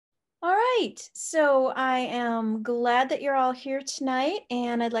right. So I am glad that you're all here tonight,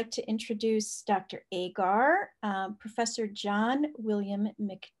 and I'd like to introduce Dr. Agar, Professor John William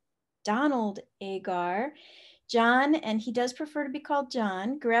McDonald Agar. John, and he does prefer to be called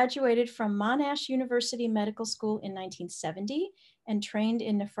John, graduated from Monash University Medical School in 1970 and trained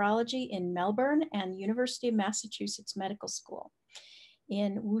in nephrology in Melbourne and University of Massachusetts Medical School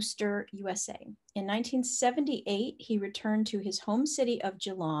in Worcester, USA. In 1978, he returned to his home city of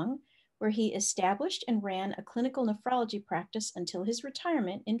Geelong, where he established and ran a clinical nephrology practice until his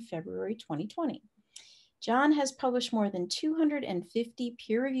retirement in February 2020. John has published more than 250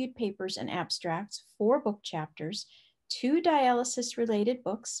 peer-reviewed papers and abstracts, 4 book chapters, 2 dialysis-related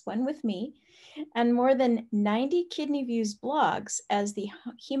books, one with me, and more than 90 Kidney Views blogs as the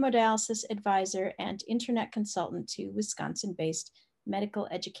hemodialysis advisor and internet consultant to Wisconsin-based Medical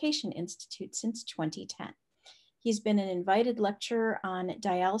Education Institute since 2010. He's been an invited lecturer on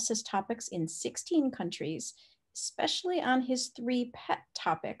dialysis topics in 16 countries, especially on his 3 pet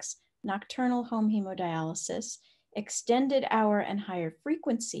topics: nocturnal home hemodialysis, extended hour and higher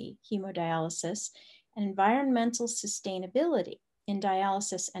frequency hemodialysis, and environmental sustainability in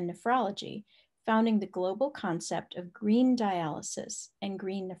dialysis and nephrology, founding the global concept of green dialysis and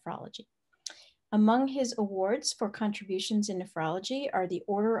green nephrology. Among his awards for contributions in nephrology are the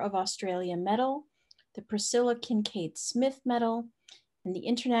Order of Australia Medal, the Priscilla Kincaid Smith Medal, and the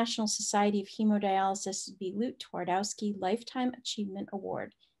International Society of Hemodialysis B. Lute Twardowski Lifetime Achievement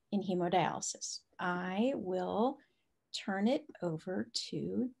Award in Hemodialysis. I will turn it over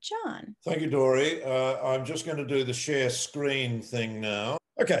to John. Thank you, Dory. I'm just going to do the share screen thing now.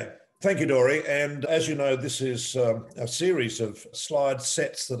 Okay. Thank you, Dory. And as you know, this is a series of slide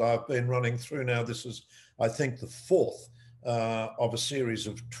sets that I've been running through now. This is, I think, the 4th of a series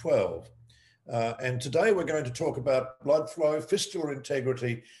of 12. And today we're going to talk about blood flow, fistula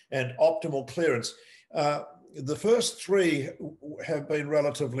integrity, and optimal clearance. The first 3 have been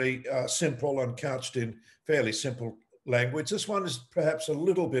relatively simple and couched in fairly simple language. This one is perhaps a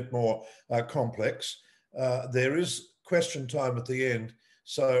little bit more complex. There is question time at the end.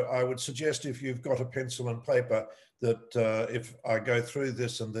 So I would suggest, if you've got a pencil and paper, that if I go through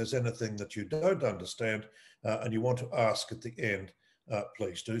this and there's anything that you don't understand and you want to ask at the end,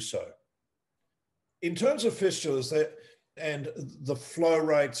 please do so. In terms of fistulas and the flow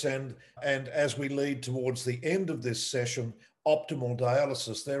rates and as we lead towards the end of this session, optimal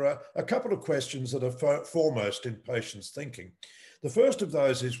dialysis, there are a couple of questions that are foremost in patients' thinking. The first of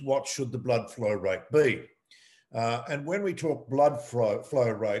those is, what should the blood flow rate be? And when we talk blood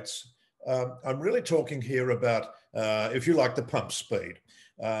flow rates, I'm really talking here about, if you like, the pump speed,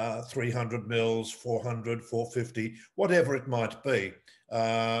 300 mils, 400, 450, whatever it might be,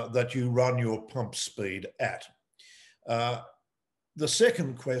 that you run your pump speed at. The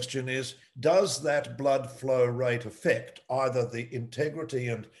second question is, does that blood flow rate affect either the integrity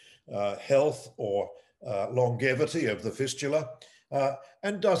and health or longevity of the fistula?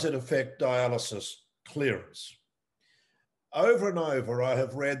 And does it affect dialysis clearance? Over and over, I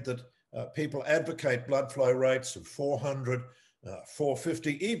have read that people advocate blood flow rates of 400,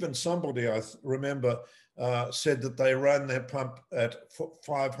 450. Even somebody, I remember, said that they ran their pump at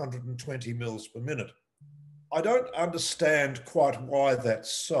 520 mils per minute. I don't understand quite why that's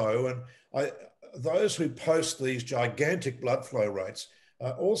so. And those who post these gigantic blood flow rates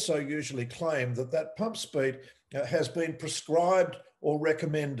also usually claim that that pump speed has been prescribed or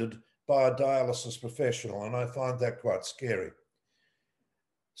recommended by a dialysis professional, and I find that quite scary.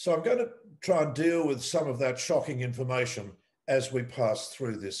 So I'm going to try and deal with some of that shocking information as we pass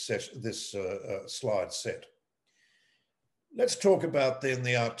through this slide set. Let's talk about then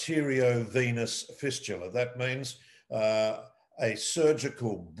the arteriovenous fistula. That means a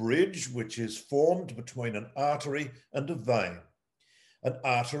surgical bridge which is formed between an artery and a vein. An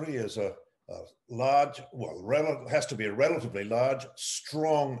artery is a large, well, has to be a relatively large,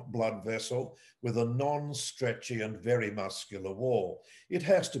 strong blood vessel with a non-stretchy and very muscular wall. It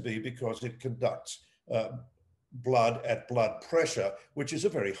has to be because it conducts blood at blood pressure, which is a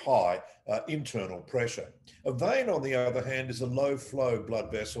very high internal pressure. A vein, on the other hand, is a low flow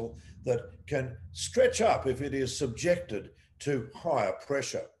blood vessel that can stretch up if it is subjected to higher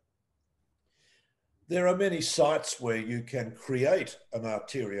pressure. There are many sites where you can create an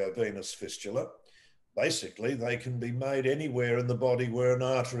arteriovenous fistula. Basically, they can be made anywhere in the body where an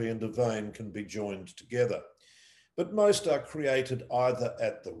artery and a vein can be joined together. But most are created either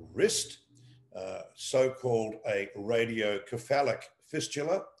at the wrist, so-called a radiocephalic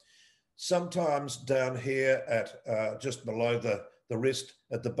fistula, sometimes down here at just below the wrist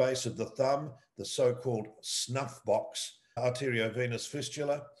at the base of the thumb, the so-called snuff box arteriovenous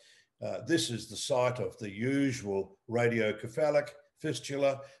fistula. This is the site of the usual radiocephalic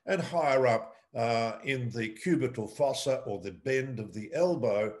fistula, and higher up in the cubital fossa, or the bend of the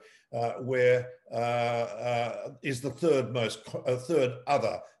elbow, where is the third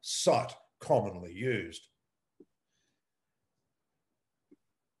other site commonly used.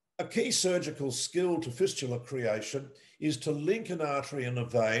 A key surgical skill to fistula creation is to link an artery and a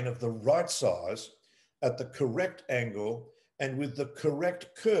vein of the right size at the correct angle and with the correct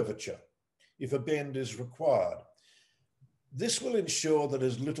curvature if a bend is required. This will ensure that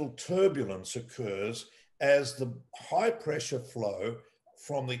as little turbulence occurs as the high pressure flow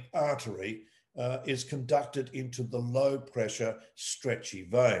from the artery is conducted into the low pressure stretchy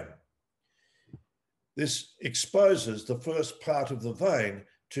vein. This exposes the first part of the vein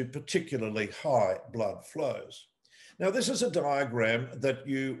to particularly high blood flows. Now, this is a diagram that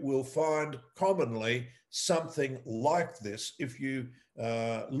you will find commonly something like this if you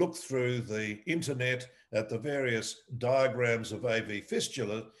look through the internet at the various diagrams of AV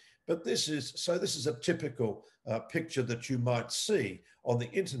fistula. But this is a typical picture that you might see on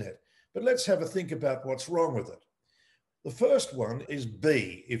the internet. But let's have a think about what's wrong with it. The first one is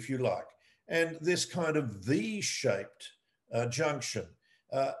B, if you like, and this kind of V-shaped junction.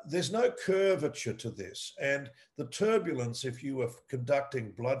 There's no curvature to this, and the turbulence, if you were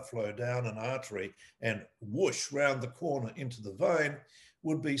conducting blood flow down an artery and whoosh round the corner into the vein,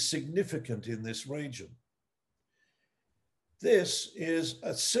 would be significant in this region. This is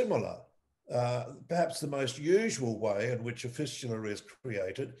a similar, perhaps the most usual way in which a fistula is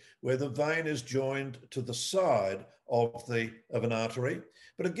created, where the vein is joined to the side of an artery.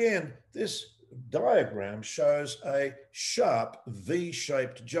 But again, this diagram shows a sharp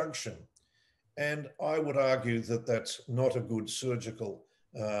V-shaped junction. And I would argue that that's not a good surgical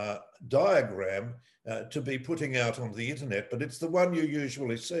diagram to be putting out on the internet, but it's the one you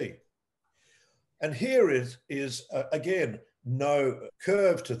usually see. And here is again, no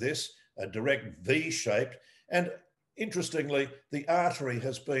curve to this, a direct V-shaped. And interestingly, the artery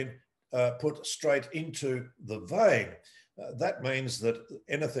has been put straight into the vein. That means that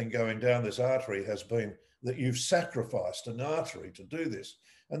anything going down this artery has been that you've sacrificed an artery to do this.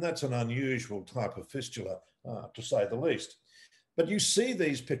 And that's an unusual type of fistula, to say the least. But you see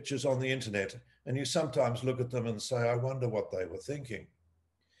these pictures on the internet and you sometimes look at them and say, I wonder what they were thinking.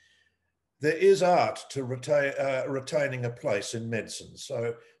 There is art to retaining a place in medicine.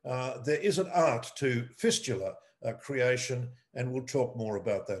 So there is an art to fistula creation, and we'll talk more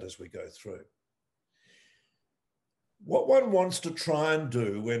about that as we go through. What one wants to try and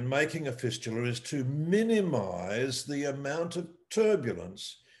do when making a fistula is to minimize the amount of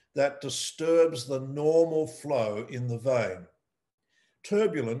turbulence that disturbs the normal flow in the vein.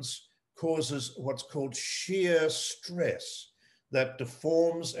 Turbulence causes what's called shear stress that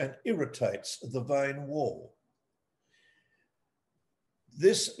deforms and irritates the vein wall.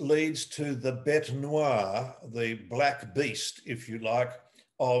 This leads to the bête noire, the black beast, if you like,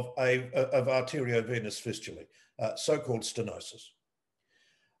 of arteriovenous fistulae. So-called stenosis.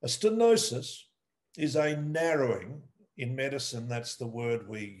 A stenosis is a narrowing, in medicine that's the word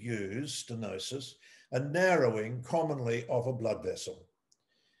we use, stenosis, a narrowing commonly of a blood vessel.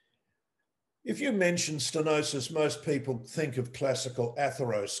 If you mention stenosis, most people think of classical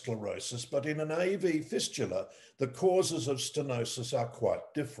atherosclerosis, but in an AV fistula, the causes of stenosis are quite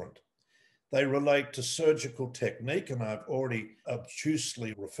different. They relate to surgical technique, and I've already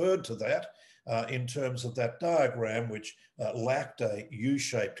obtusely referred to that in terms of that diagram, which lacked a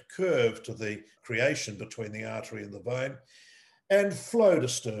U-shaped curve to the creation between the artery and the vein, and flow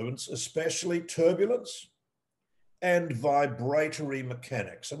disturbance, especially turbulence and vibratory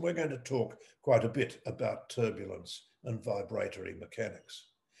mechanics. And we're going to talk quite a bit about turbulence and vibratory mechanics.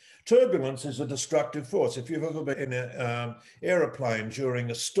 Turbulence is a destructive force. If you've ever been in an aeroplane during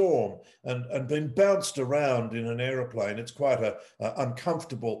a storm and been bounced around in an aeroplane, it's quite an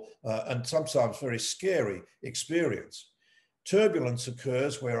uncomfortable and sometimes very scary experience. Turbulence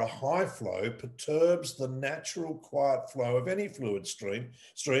occurs where a high flow perturbs the natural quiet flow of any fluid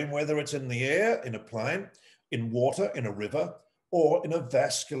stream, whether it's in the air, in a plane, in water, in a river, or in a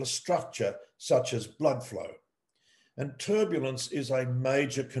vascular structure such as blood flow. And turbulence is a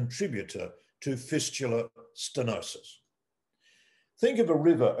major contributor to fistula stenosis. Think of a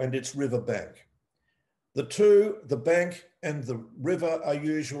river and its river bank. The bank and the river are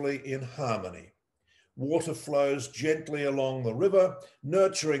usually in harmony. Water flows gently along the river,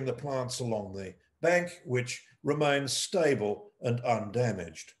 nurturing the plants along the bank, which remains stable and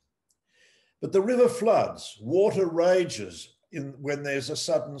undamaged. But the river floods, water rages when there's a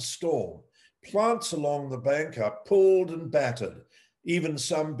sudden storm. Plants along the bank are pulled and battered. Even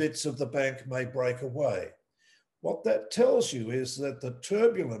some bits of the bank may break away. What that tells you is that the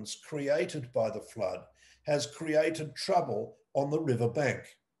turbulence created by the flood has created trouble on the river bank.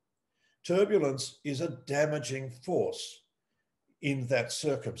 Turbulence is a damaging force in that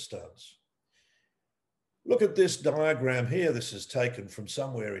circumstance. Look at this diagram here. This is taken from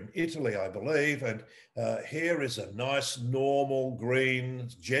somewhere in Italy, I believe, and here is a nice, normal, green,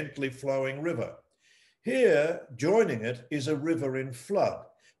 gently flowing river. Here, joining it, is a river in flood,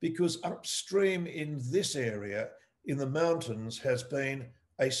 because upstream in this area, in the mountains, has been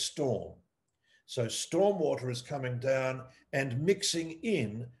a storm. So storm water is coming down and mixing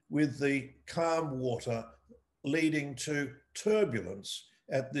in with the calm water, leading to turbulence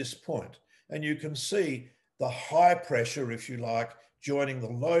at this point. And you can see the high pressure, if you like, joining the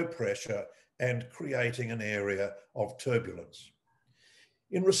low pressure and creating an area of turbulence.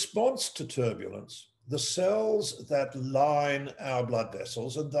 In response to turbulence, the cells that line our blood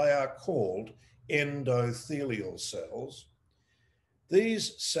vessels, and they are called endothelial cells,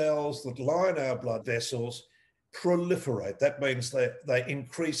 these cells that line our blood vessels proliferate. That means they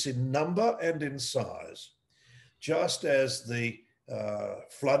increase in number and in size. Just as the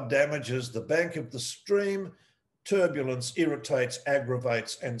flood damages the bank of the stream, turbulence irritates,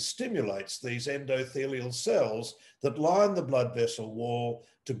 aggravates, and stimulates these endothelial cells that line the blood vessel wall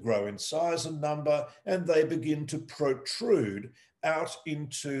to grow in size and number, and they begin to protrude out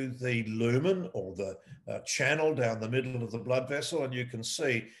into the lumen, or the channel down the middle of the blood vessel. And you can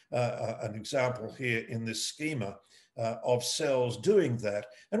see an example here in this schema of cells doing that.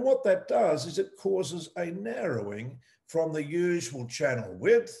 And what that does is it causes a narrowing from the usual channel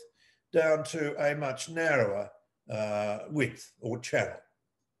width down to a much narrower width or channel.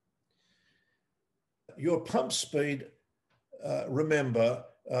 Your pump speed, remember,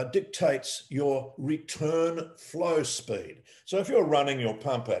 dictates your return flow speed. So if you're running your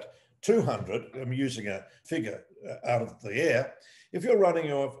pump at 200, I'm using a figure out of the air, if you're running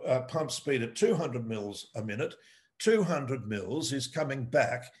your pump speed at 200 mils a minute, 200 mils is coming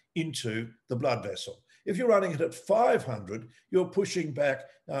back into the blood vessel. If you're running it at 500, you're pushing back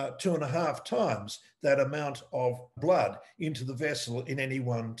 2.5 times that amount of blood into the vessel in any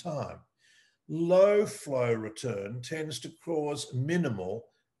one time. Low flow return tends to cause minimal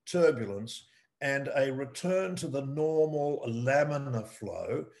turbulence and a return to the normal laminar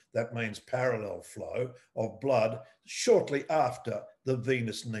flow, that means parallel flow of blood, shortly after the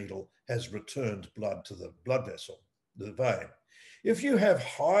venous needle has returned blood to the blood vessel, the vein. If you have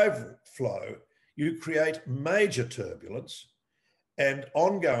high flow, you create major turbulence and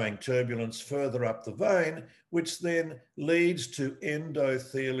ongoing turbulence further up the vein, which then leads to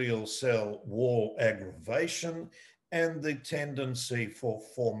endothelial cell wall aggravation and the tendency for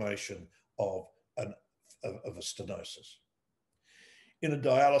formation of a stenosis. In a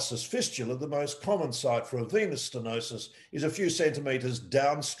dialysis fistula, the most common site for a venous stenosis is a few centimeters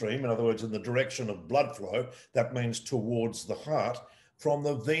downstream, in other words, in the direction of blood flow, that means towards the heart, from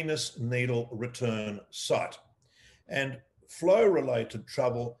the venous needle return site. And flow-related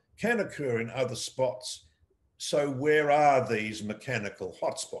trouble can occur in other spots. So where are these mechanical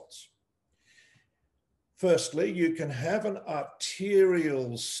hotspots? Firstly, you can have an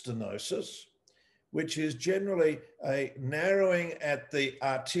arterial stenosis, which is generally a narrowing at the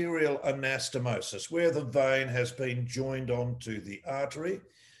arterial anastomosis, where the vein has been joined onto the artery.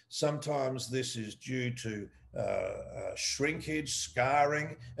 Sometimes this is due to shrinkage,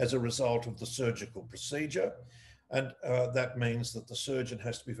 scarring as a result of the surgical procedure. And that means that the surgeon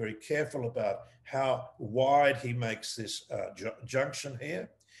has to be very careful about how wide he makes this junction here.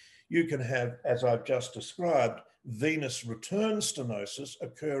 You can have, as I've just described, venous return stenosis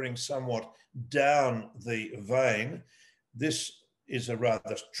occurring somewhat down the vein. This is a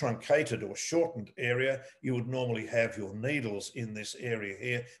rather truncated or shortened area. You would normally have your needles in this area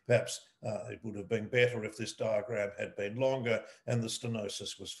here. Perhaps it would have been better if this diagram had been longer and the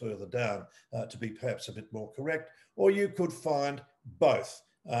stenosis was further down to be perhaps a bit more correct. Or you could find both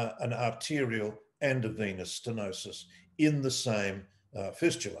an arterial and a venous stenosis in the same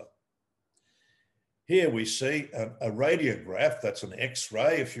fistula. Here we see a radiograph, that's an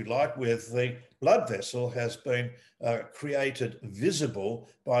X-ray, if you like, where the blood vessel has been created visible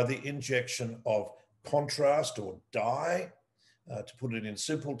by the injection of contrast or dye, to put it in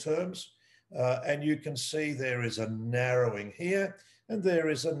simple terms. And you can see there is a narrowing here, and there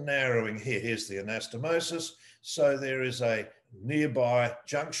is a narrowing here. Here's the anastomosis. So there is a nearby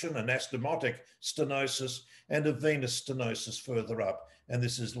junction, anastomotic stenosis, and a venous stenosis further up. And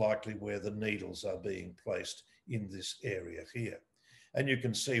this is likely where the needles are being placed in this area here. And you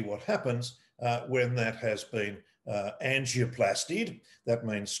can see what happens when that has been angioplastied. That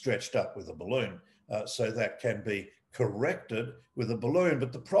means stretched up with a balloon. So that can be corrected with a balloon.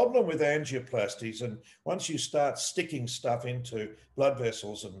 But the problem with angioplasties, and once you start sticking stuff into blood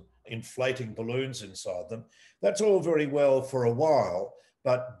vessels and inflating balloons inside them, that's all very well for a while,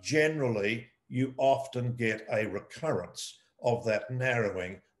 but generally you often get a recurrence of that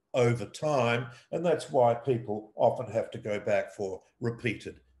narrowing over time. And that's why people often have to go back for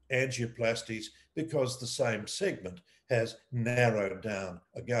repeated angioplasties, because the same segment has narrowed down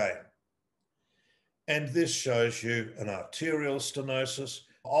again. And this shows you an arterial stenosis,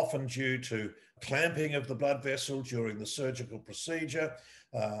 often due to clamping of the blood vessel during the surgical procedure,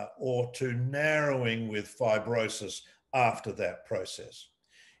 or to narrowing with fibrosis after that process.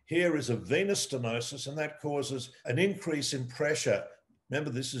 Here is a venous stenosis, and that causes an increase in pressure. Remember,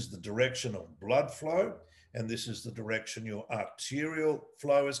 this is the direction of blood flow, and this is the direction your arterial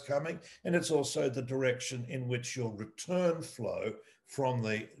flow is coming, and it's also the direction in which your return flow from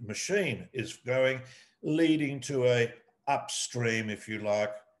the machine is going, leading to a upstream, if you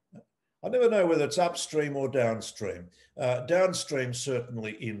like. I never know whether it's upstream or downstream. Downstream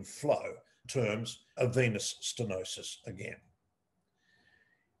certainly in flow terms, a venous stenosis again.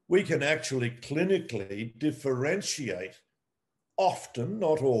 We can actually clinically differentiate, often,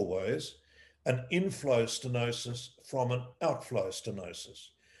 not always, an inflow stenosis from an outflow stenosis.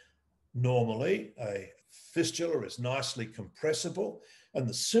 Normally, a fistula is nicely compressible, and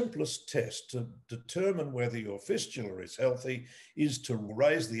the simplest test to determine whether your fistula is healthy is to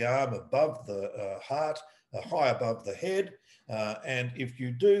raise the arm above the heart, high above the head, and if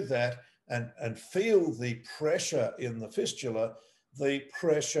you do that and feel the pressure in the fistula, the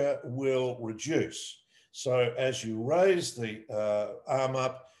pressure will reduce. So as you raise the arm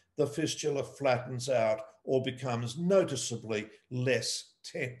up, the fistula flattens out or becomes noticeably less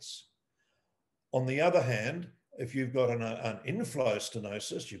tense. On the other hand, if you've got an inflow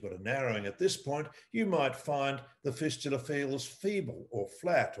stenosis, you've got a narrowing at this point, you might find the fistula feels feeble or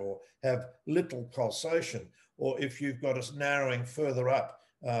flat or have little pulsation. Or if you've got a narrowing further up,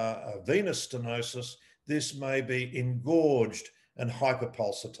 a venous stenosis, this may be engorged and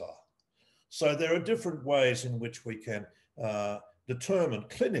hyperpulsatile. So there are different ways in which we can determine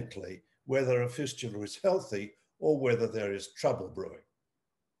clinically whether a fistula is healthy or whether there is trouble brewing.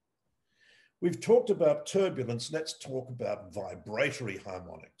 We've talked about turbulence. Let's talk about vibratory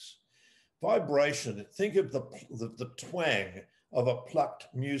harmonics. Vibration, think of the twang of a plucked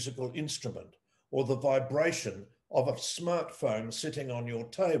musical instrument, or the vibration of a smartphone sitting on your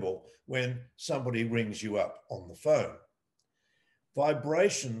table when somebody rings you up on the phone.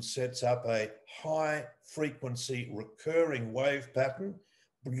 Vibration sets up a high frequency recurring wave pattern,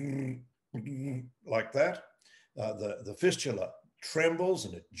 like that. The fistula trembles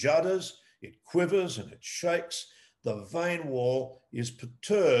and it judders, it quivers and it shakes. The vein wall is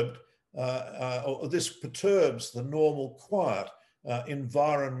perturbed, or this perturbs the normal quiet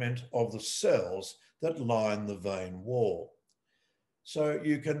environment of the cells that line the vein wall. So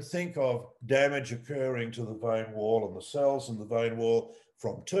you can think of damage occurring to the vein wall and the cells in the vein wall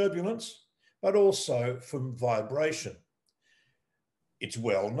from turbulence, but also from vibration. It's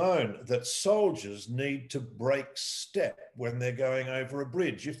well known that soldiers need to break step when they're going over a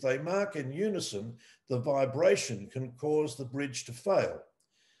bridge. If they mark in unison, the vibration can cause the bridge to fail.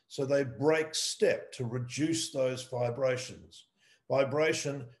 So they break step to reduce those vibrations.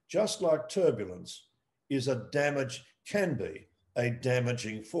 Vibration, just like turbulence, can be a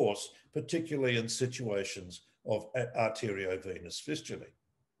damaging force, particularly in situations of arteriovenous fistulae.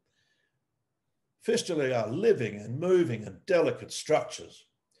 Fistulae are living and moving and delicate structures.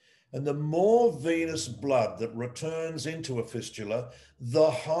 And the more venous blood that returns into a fistula, the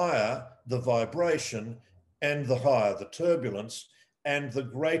higher the vibration and the higher the turbulence and the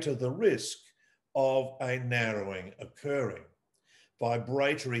greater the risk of a narrowing occurring.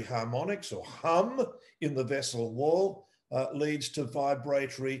 Vibratory harmonics, or hum, in the vessel wall leads to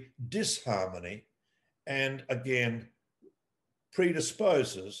vibratory disharmony, and again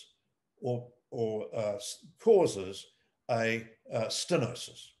predisposes or causes a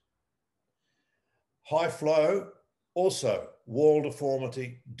stenosis. High flow, also wall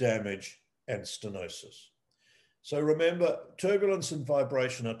deformity, damage, and stenosis. So remember, turbulence and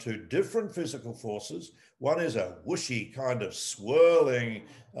vibration are two different physical forces. One is a whooshy kind of swirling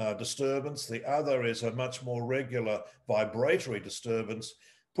disturbance. The other is a much more regular vibratory disturbance.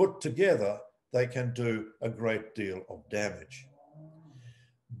 Put together, they can do a great deal of damage.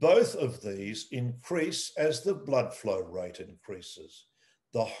 Both of these increase as the blood flow rate increases.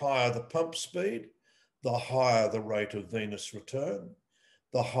 The higher the pump speed, the higher the rate of venous return.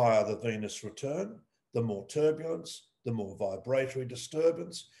 The higher the venous return, the more turbulence, the more vibratory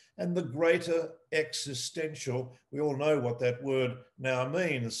disturbance, and the greater existential. We all know what that word now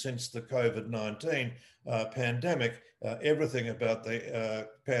means since the COVID-19 pandemic. Everything about the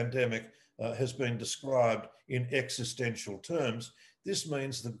pandemic has been described in existential terms. This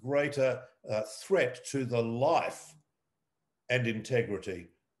means the greater threat to the life and integrity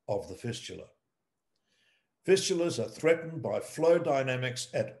of the fistula. Fistulas are threatened by flow dynamics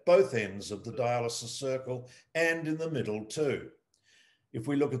at both ends of the dialysis circle and in the middle too. If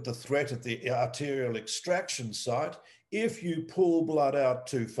we look at the threat at the arterial extraction site, if you pull blood out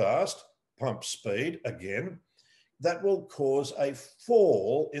too fast, pump speed again, that will cause a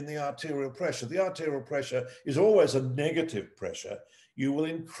fall in the arterial pressure. The arterial pressure is always a negative pressure. You will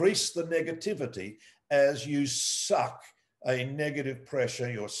increase the negativity as you suck a negative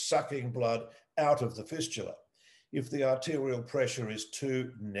pressure. You're sucking blood out of the fistula. If the arterial pressure is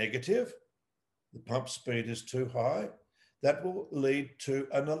too negative, the pump speed is too high, that will lead to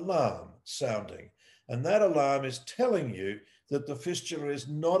an alarm sounding. And that alarm is telling you that the fistula is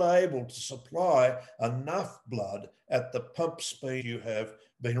not able to supply enough blood at the pump speed you have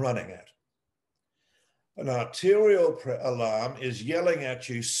been running at. An arterial alarm is yelling at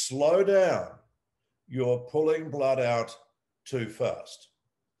you, slow down, you're pulling blood out too fast.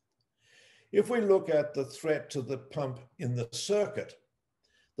 If we look at the threat to the pump in the circuit,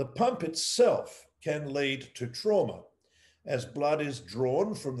 the pump itself can lead to trauma. As blood is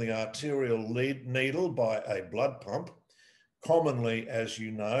drawn from the arterial needle by a blood pump, commonly, as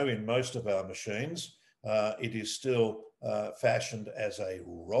you know, in most of our machines, it is still fashioned as a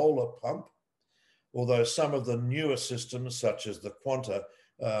roller pump, although some of the newer systems, such as the Quanta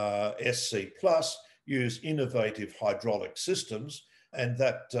SC Plus, use innovative hydraulic systems, and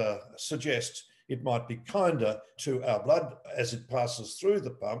that suggests it might be kinder to our blood as it passes through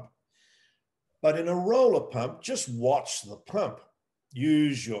the pump. But in a roller pump, just watch the pump.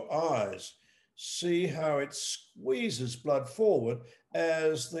 Use your eyes. See how it squeezes blood forward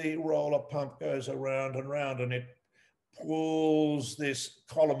as the roller pump goes around and round, and it pulls this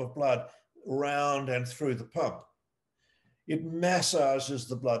column of blood round and through the pump. It massages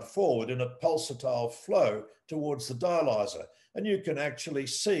the blood forward in a pulsatile flow towards the dialyzer, and you can actually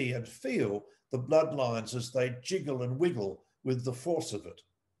see and feel the blood lines as they jiggle and wiggle with the force of it.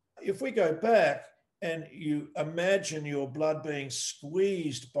 If we go back and you imagine your blood being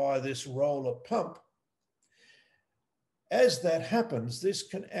squeezed by this roller pump, as that happens, this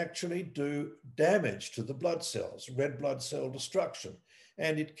can actually do damage to the blood cells, red blood cell destruction,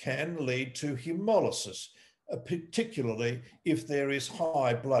 and it can lead to hemolysis, particularly if there is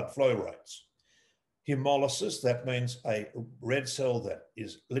high blood flow rates. Hemolysis, that means a red cell that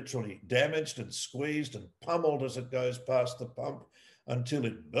is literally damaged and squeezed and pummeled as it goes past the pump until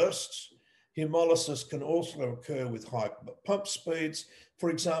it bursts. Hemolysis can also occur with high pump speeds,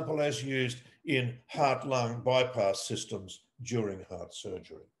 for example, as used in heart-lung bypass systems during heart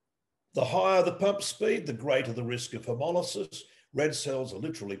surgery. The higher the pump speed, the greater the risk of hemolysis. Red cells are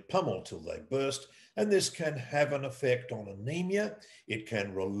literally pummeled till they burst, and this can have an effect on anemia. It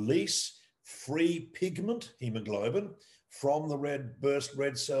can release free pigment, hemoglobin, from the burst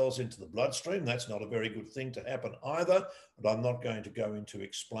red cells into the bloodstream. That's not a very good thing to happen either, but I'm not going to go into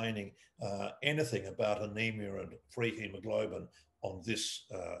explaining anything about anemia and free hemoglobin on this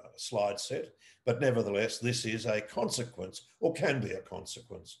slide set. But nevertheless, this is a consequence, or can be a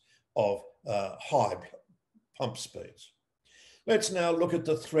consequence, of high pump speeds. Let's now look at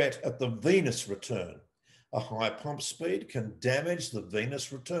the threat at the venous return. A high pump speed can damage the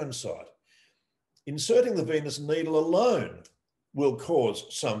venous return site. Inserting the venous needle alone will cause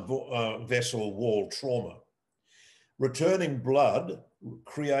some vessel wall trauma. Returning blood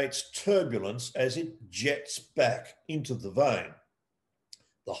creates turbulence as it jets back into the vein.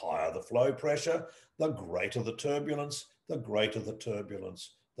 The higher the flow pressure, the greater the turbulence, the greater the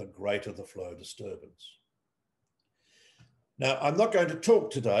turbulence, the greater the flow disturbance. Now, I'm not going to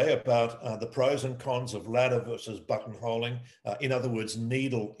talk today about the pros and cons of ladder versus buttonholing, in other words,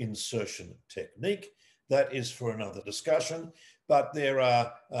 needle insertion technique. That is for another discussion, but there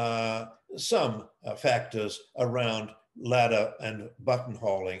are some factors around ladder and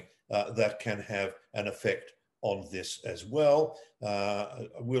buttonholing that can have an effect on this as well.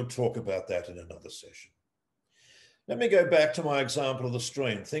 We'll talk about that in another session. Let me go back to my example of the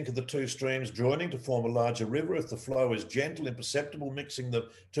stream. Think of the two streams joining to form a larger river. If the flow is gentle, imperceptible, mixing the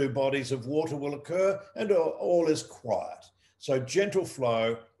two bodies of water will occur and all is quiet. So gentle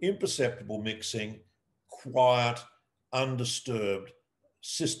flow, imperceptible mixing, quiet, undisturbed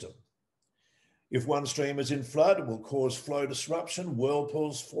system. If one stream is in flood, it will cause flow disruption,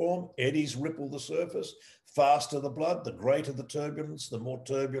 whirlpools form, eddies ripple the surface. Faster the blood, the greater the turbulence, the more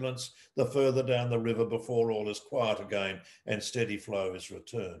turbulence, the further down the river before all is quiet again and steady flow is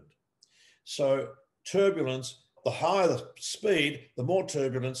returned. So turbulence, the higher the speed, the more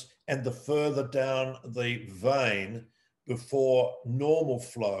turbulence, and the further down the vein before normal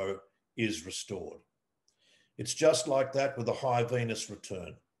flow is restored. It's just like that with a high venous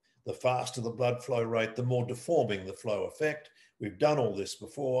return. The faster the blood flow rate, the more deforming the flow effect. We've done all this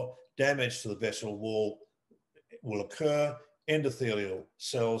before. Damage to the vessel wall will occur, endothelial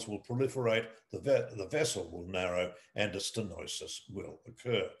cells will proliferate, the vessel will narrow, and a stenosis will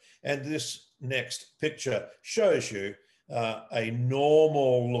occur. And this next picture shows you a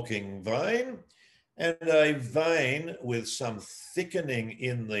normal looking vein and a vein with some thickening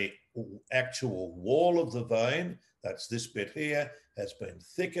in the actual wall of the vein. That's this bit here, has been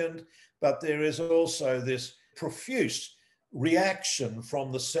thickened, but there is also this profuse reaction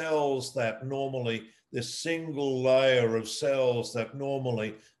from the cells that normally, this single layer of cells that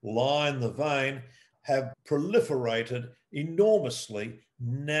normally line the vein, have proliferated enormously,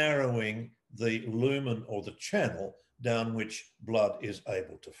 narrowing the lumen or the channel down which blood is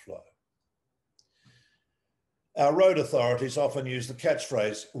able to flow. Our road authorities often use the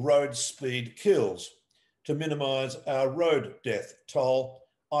catchphrase, road speed kills, to minimise our road death toll.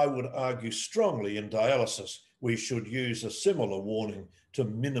 I would argue strongly in dialysis, we should use a similar warning to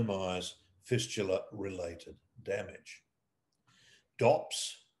minimise fistula-related damage.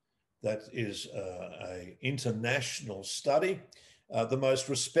 DOPS, that is an international study, the most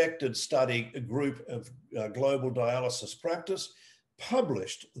respected study group of global dialysis practice,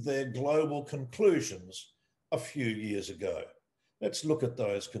 published their global conclusions a few years ago. Let's look at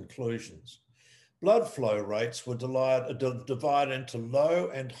those conclusions. Blood flow rates were divided into low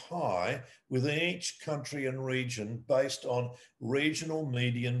and high within each country and region based on regional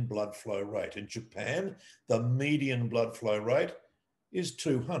median blood flow rate. In Japan, the median blood flow rate is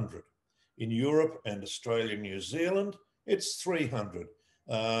 200. In Europe and Australia, New Zealand, it's 300.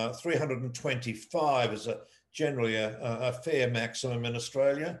 325 is generally a fair maximum in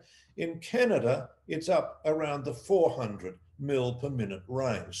Australia. In Canada, it's up around the 400 mil per minute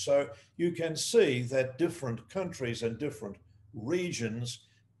range. So you can see that different countries and different regions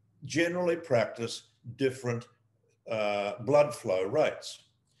generally practice different blood flow rates.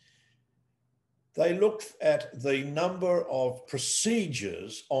 They looked at the number of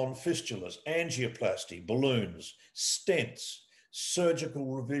procedures on fistulas, angioplasty, balloons, stents,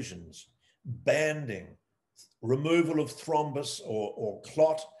 surgical revisions, banding, removal of thrombus or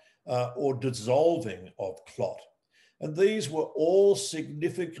clot, or dissolving of clot. And these were all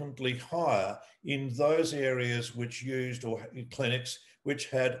significantly higher in those areas which used, or clinics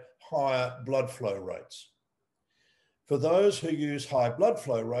which had higher blood flow rates. For those who use high blood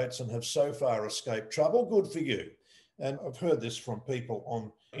flow rates and have so far escaped trouble, good for you. And I've heard this from people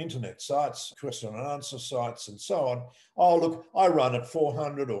on internet sites, question and answer sites and so on. Oh, look, I run at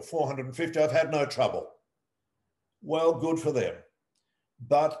 400 or 450, I've had no trouble. Well, good for them.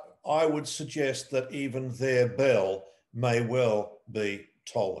 But I would suggest that even their bell may well be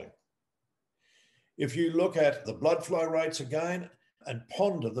tolling. If you look at the blood flow rates again and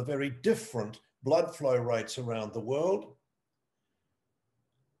ponder the very different blood flow rates around the world,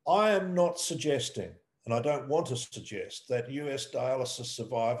 I am not suggesting, and I don't want to suggest, that US dialysis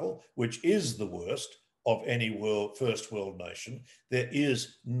survival, which is the worst of any first world nation, there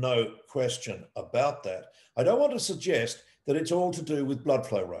is no question about that. I don't want to suggest that it's all to do with blood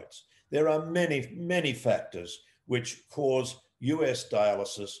flow rates. There are many, many factors which cause US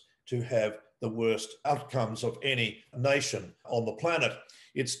dialysis to have the worst outcomes of any nation on the planet.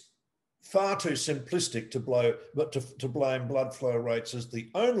 It's far too simplistic to blame blood flow rates as the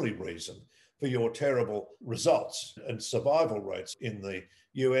only reason for your terrible results and survival rates in the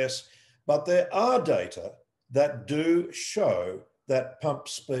US. But there are data that do show that pump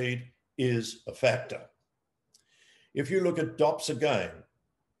speed is a factor. If you look at DOPS again,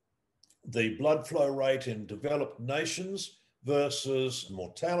 the blood flow rate in developed nations versus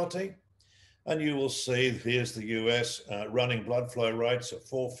mortality, and you will see here's the US running blood flow rates of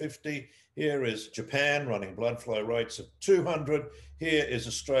 450. Here is Japan running blood flow rates of 200. Here is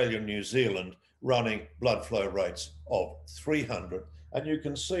Australia and New Zealand running blood flow rates of 300. And you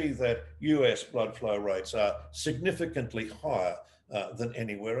can see that US blood flow rates are significantly higher than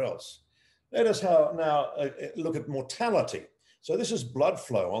anywhere else. Let us now look at mortality. So this is blood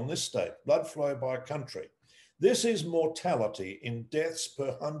flow on this state, blood flow by country. This is mortality in deaths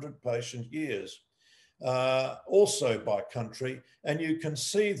per 100 patient years. also by country, and you can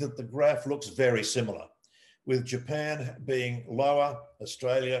see that the graph looks very similar, with Japan being lower,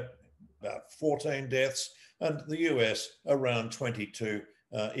 Australia about 14 deaths, and the US around 22,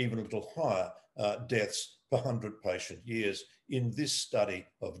 even a little higher deaths per 100 patient years in this study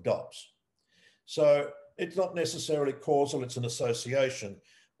of DOPS. So it's not necessarily causal, it's an association,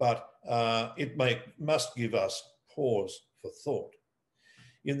 but it must give us pause for thought.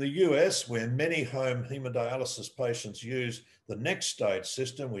 In the US, where many home hemodialysis patients use the next stage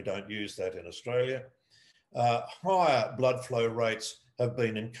system, we don't use that in Australia, higher blood flow rates have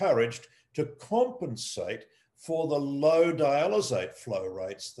been encouraged to compensate for the low dialysate flow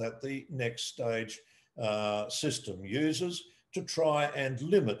rates that the next stage system uses to try and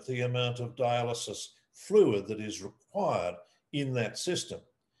limit the amount of dialysis fluid that is required in that system.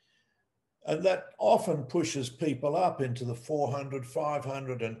 And that often pushes people up into the 400,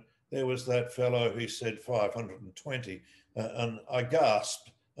 500, and there was that fellow who said 520, and I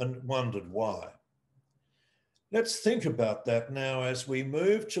gasped and wondered why. Let's think about that now as we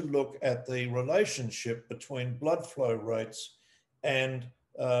move to look at the relationship between blood flow rates and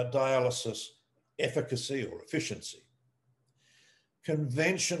dialysis efficacy or efficiency.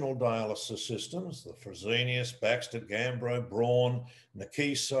 Conventional dialysis systems, the Fresenius, Baxter, Gambro, Braun,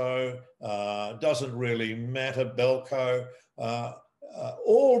 Nakiso, doesn't really matter, Belco,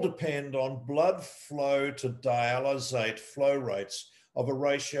 all depend on blood flow to dialysate flow rates of a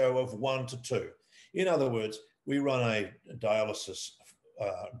ratio of 1 to 2. In other words, we run a dialysate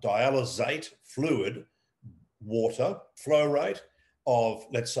fluid water flow rate of,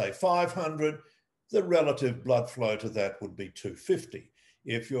 let's say, 500. The relative blood flow to that would be 250.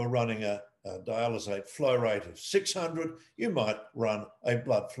 If you're running a dialysate flow rate of 600, you might run a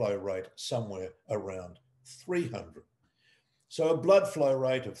blood flow rate somewhere around 300. So a blood flow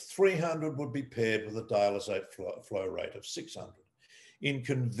rate of 300 would be paired with a dialysate flow rate of 600. In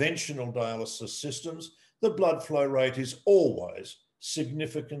conventional dialysis systems, the blood flow rate is always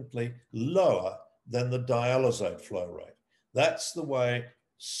significantly lower than the dialysate flow rate. That's the way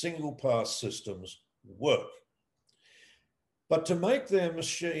single pass systems work. But to make their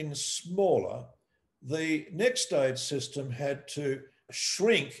machines smaller, the next stage system had to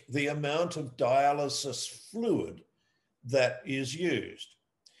shrink the amount of dialysis fluid that is used.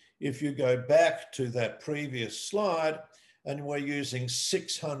 If you go back to that previous slide, and we're using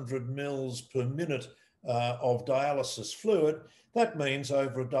 600 mils per minute of dialysis fluid, that means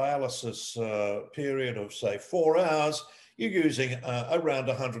over a dialysis period of, say, 4 hours, you're using around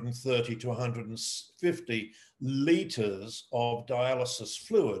 130 to 150 litres of dialysis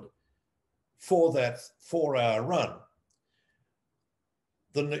fluid for that 4-hour run.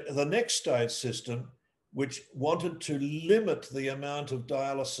 The next stage system, which wanted to limit the amount of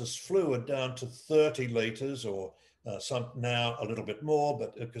dialysis fluid down to 30 litres or some now a little bit more,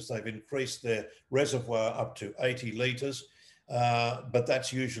 but because they've increased their reservoir up to 80 litres, but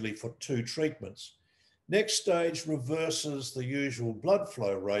that's usually for 2 treatments. Next stage reverses the usual blood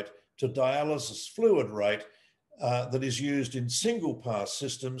flow rate to dialysis fluid rate that is used in single pass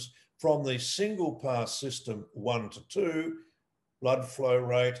systems from the single pass system 1 to 2, blood flow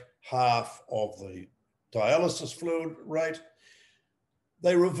rate half of the dialysis fluid rate.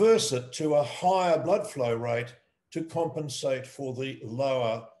 They reverse it to a higher blood flow rate to compensate for the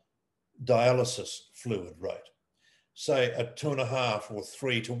lower dialysis fluid rate, say at 2.5 or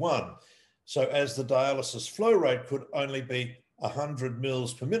 3 to 1. So as the dialysis flow rate could only be 100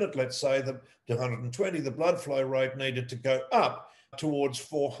 mils per minute, let's say, to 120, the blood flow rate needed to go up towards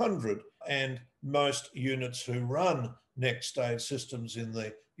 400. And most units who run next stage systems in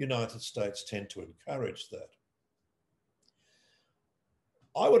the United States tend to encourage that.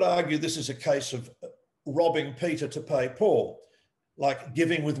 I would argue this is a case of robbing Peter to pay Paul, like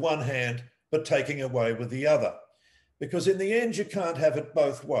giving with one hand, but taking away with the other. Because in the end, you can't have it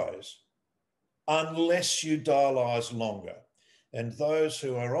both ways unless you dialyse longer. And those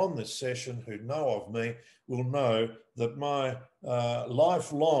who are on this session who know of me will know that my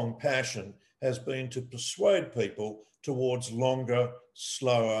lifelong passion has been to persuade people towards longer,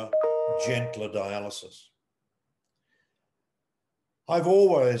 slower, gentler dialysis. I've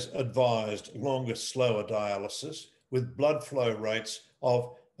always advised longer, slower dialysis with blood flow rates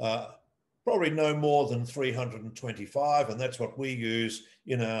of probably no more than 325, and that's what we use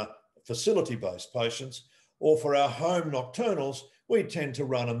in our facility-based patients. Or for our home nocturnals, we tend to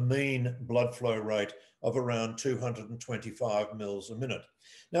run a mean blood flow rate of around 225 mils a minute.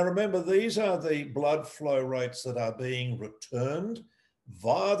 Now remember, these are the blood flow rates that are being returned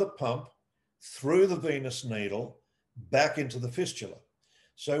via the pump through the venous needle back into the fistula.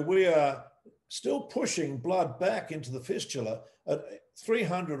 So we are still pushing blood back into the fistula at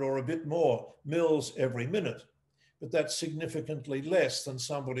 300 or a bit more mils every minute. But that's significantly less than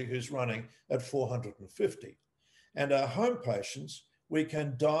somebody who's running at 450. And our home patients, we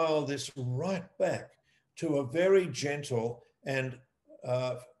can dial this right back to a very gentle and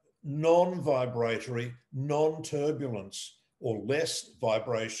non-vibratory, non-turbulence, or less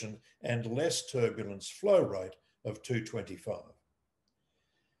vibration and less turbulence flow rate of 225.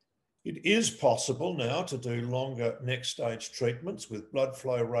 It is possible now to do longer next stage treatments with blood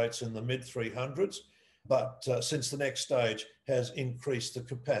flow rates in the mid 300s, but since the next stage has increased the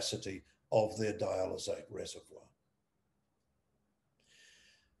capacity of their dialysate reservoir.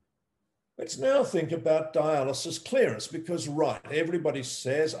 Let's now think about dialysis clearance, because everybody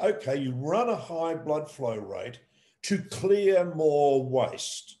says, okay, you run a high blood flow rate to clear more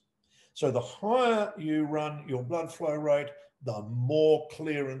waste. So the higher you run your blood flow rate, the more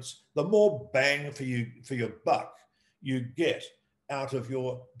clearance, the more bang for your buck you get out of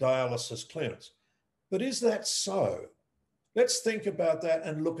your dialysis clearance. But is that so? Let's think about that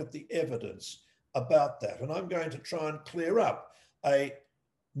and look at the evidence about that. And I'm going to try and clear up a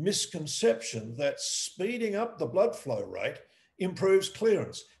misconception that speeding up the blood flow rate improves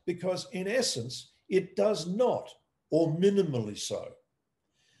clearance, because in essence, it does not, or minimally so.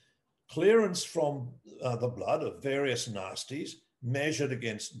 Clearance from the blood of various nasties measured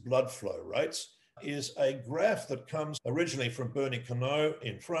against blood flow rates is a graph that comes originally from Bernie Cannot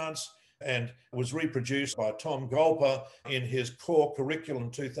in France and was reproduced by Tom Golper in his core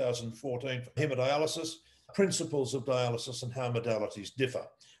curriculum 2014 for hemodialysis, Principles of Dialysis and How Modalities Differ.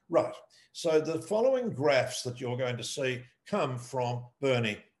 Right, so the following graphs that you're going to see come from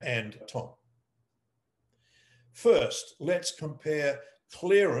Bernie and Tom. First, let's compare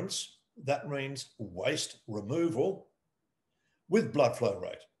clearance, that means waste removal, with blood flow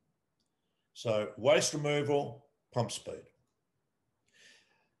rate. So waste removal, pump speed.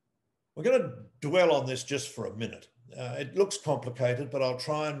 We're going to dwell on this just for a minute. It looks complicated, but I'll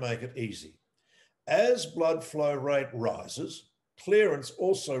try and make it easy. As blood flow rate rises, clearance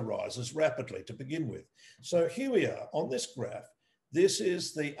also rises rapidly to begin with. So here we are on this graph. This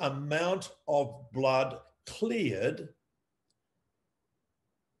is the amount of blood cleared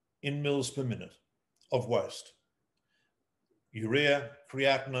in mils per minute of waste. Urea,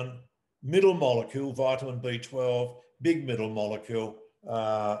 creatinine, middle molecule, vitamin B12, big middle molecule,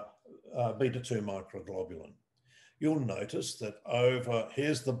 beta-2 microglobulin. You'll notice that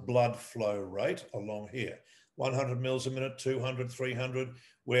here's the blood flow rate along here, 100 mils a minute, 200, 300,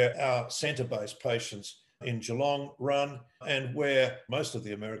 where our center-based patients in Geelong run, and where most of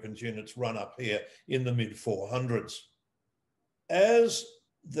the American units run up here in the mid 400s. As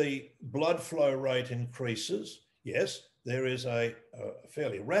the blood flow rate increases, yes, there is a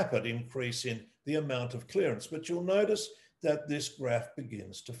fairly rapid increase in the amount of clearance, but you'll notice that this graph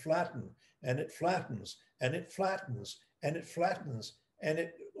begins to flatten, and it flattens, and it flattens, and it flattens, and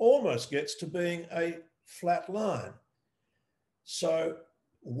it almost gets to being a flat line. So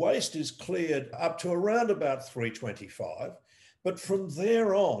waste is cleared up to around about 325, but from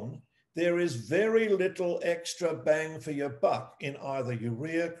there on, there is very little extra bang for your buck in either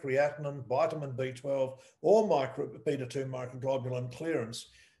urea, creatinine, vitamin B12, or beta-2 microglobulin clearance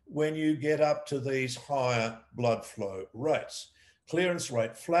when you get up to these higher blood flow rates. Clearance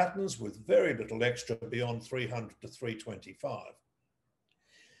rate flattens with very little extra beyond 300 to 325.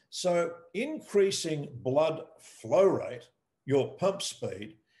 So increasing blood flow rate, your pump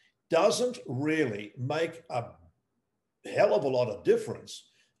speed, doesn't really make a hell of a lot of difference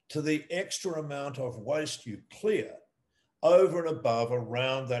to the extra amount of waste you clear over and above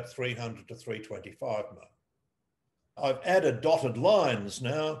around that 300 to 325 mark. I've added dotted lines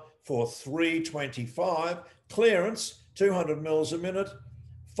now for 325 clearance, 200 mils a minute,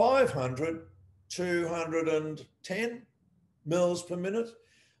 500, 210 mils per minute,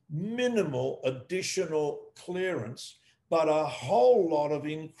 minimal additional clearance, but a whole lot of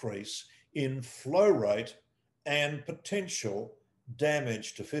increase in flow rate and potential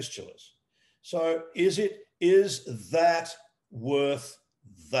damage to fistulas. So is that worth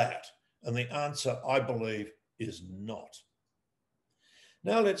that? And the answer, I believe, is not.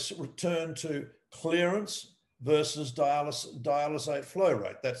 Now let's return to clearance versus dialysate flow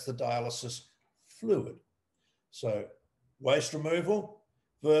rate. That's the dialysis fluid. So waste removal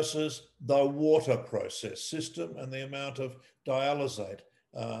versus the water process system and the amount of dialysate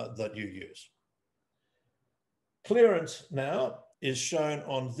that you use. Clearance now is shown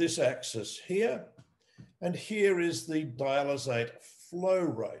on this axis here, and here is the dialysate flow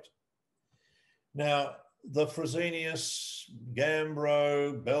rate. Now, the Fresenius,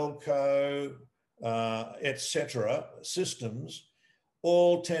 Gambro, Belco, etc. systems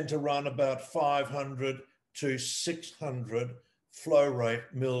all tend to run about 500 to 600 flow rate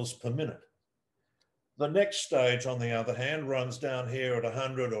mils per minute. The next stage, on the other hand, runs down here at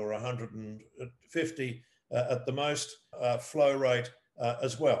 100 or 150 at the most flow rate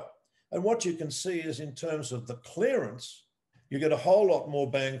as well. And what you can see is in terms of the clearance, you get a whole lot more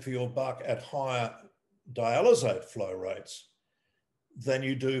bang for your buck at higher dialysate flow rates than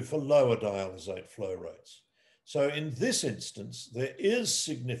you do for lower dialysate flow rates. So in this instance, there is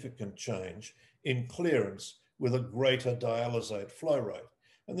significant change in clearance with a greater dialysate flow rate.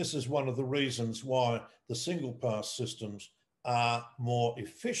 And this is one of the reasons why the single pass systems are more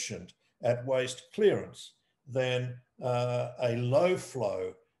efficient at waste clearance than a low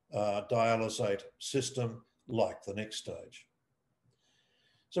flow dialysate system like the next stage.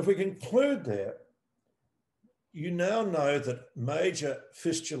 So if we conclude there, you now know that major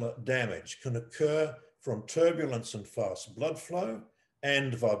fistula damage can occur from turbulence and fast blood flow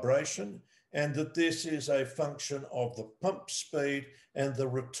and vibration, and that this is a function of the pump speed and the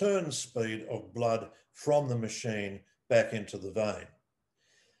return speed of blood from the machine back into the vein.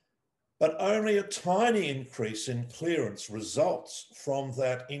 But only a tiny increase in clearance results from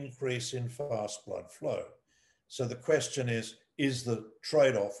that increase in fast blood flow. So the question is the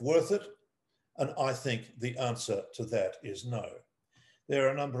trade-off worth it? And I think the answer to that is no. There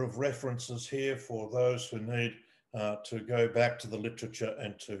are a number of references here for those who need to go back to the literature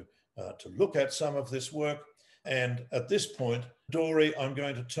and to look at some of this work. And at this point, Dory, I'm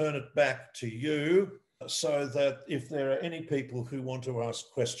going to turn it back to you so that if there are any people who want to ask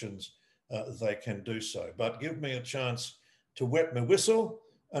questions, they can do so. But give me a chance to wet my whistle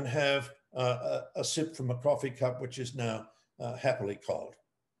and have a sip from a coffee cup, which is now happily cold.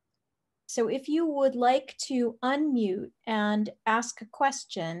 So if you would like to unmute and ask a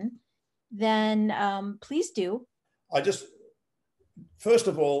question, then please do. First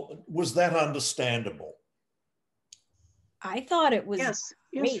of all, was that understandable? I thought it was Yes,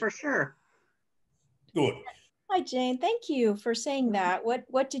 great. yes, for sure. Good. Hi, Jane. Thank you for saying that.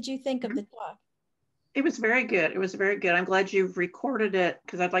 What did you think of the talk? It was very good. It was very good. I'm glad you've recorded it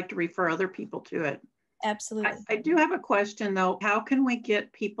because I'd like to refer other people to it. Absolutely. I do have a question though. How can we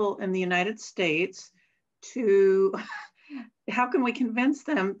get people in the United States to, how can we convince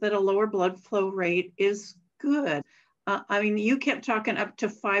them that a lower blood flow rate is good? I mean, you kept talking up to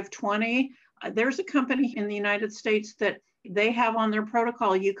 520. There's a company in the United States that they have on their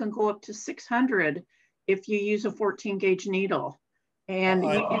protocol, you can go up to 600 if you use a 14 gauge needle. And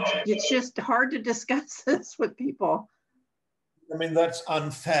it's just hard to discuss this with people. I mean, that's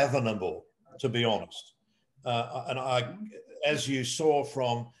unfathomable, to be honest. As you saw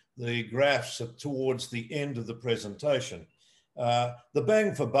from the graphs towards the end of the presentation, the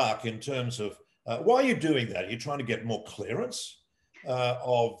bang for buck in terms of, why are you doing that? Are you trying to get more clearance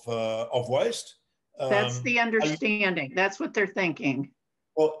of waste? That's the understanding. That's what they're thinking.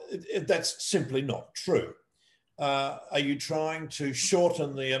 Well, that's simply not true. Are you trying to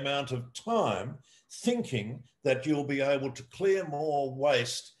shorten the amount of time thinking that you'll be able to clear more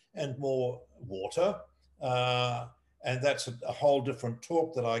waste and more water? And that's a whole different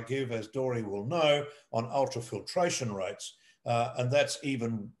talk that I give, as Dory will know, on ultrafiltration rates. And that's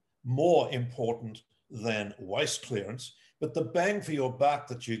even more important than waste clearance. But the bang for your buck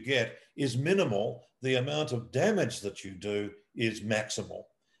that you get is minimal. The amount of damage that you do is maximal.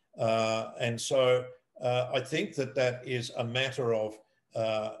 And so I think that is a matter of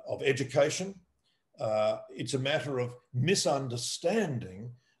education. It's a matter of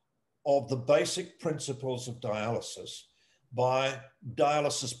misunderstanding of the basic principles of dialysis by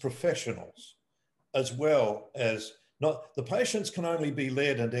dialysis professionals, as well as not the patients can only be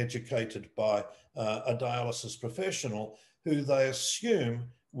led and educated by a dialysis professional who they assume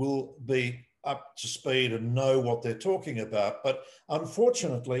will be up to speed and know what they're talking about. But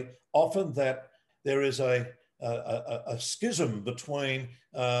unfortunately, often that there is a schism between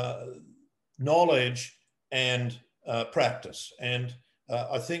knowledge and practice. And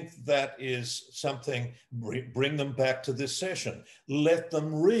I think that is something, bring them back to this session. Let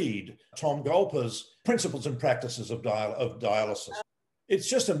them read Tom Golper's Principles and Practices of Dialysis. It's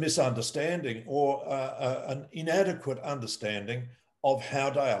just a misunderstanding or an inadequate understanding of how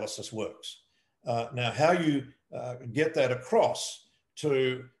dialysis works. Now, how you get that across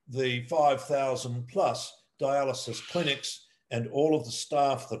to the 5,000 plus dialysis clinics and all of the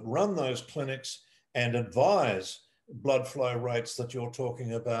staff that run those clinics and advise blood flow rates that you're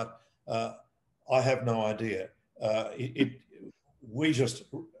talking about, I have no idea. We just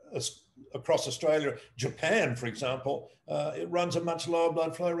across Australia, Japan, for example, it runs a much lower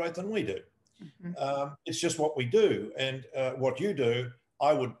blood flow rate than we do. It's just what we do. And what you do,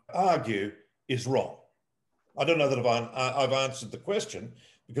 I would argue, is wrong. I don't know that I've answered the question,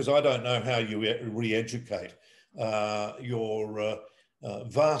 because I don't know how you re-educate your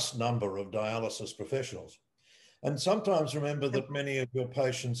vast number of dialysis professionals. And sometimes remember that many of your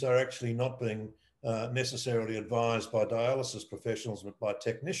patients are actually not being necessarily advised by dialysis professionals, but by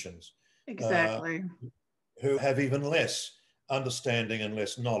technicians. Exactly. Who have even less understanding and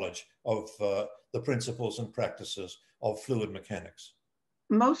less knowledge of the principles and practices of fluid mechanics.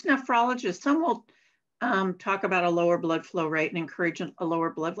 Most nephrologists, some will talk about a lower blood flow rate and encourage a lower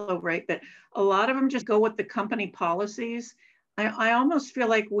blood flow rate, but a lot of them just go with the company policies. I almost feel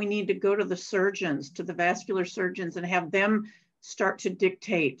like we need to go to the surgeons, to the vascular surgeons, and have them start to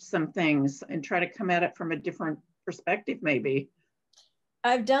dictate some things and try to come at it from a different perspective, maybe.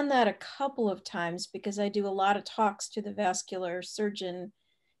 I've done that a couple of times because I do a lot of talks to the vascular surgeon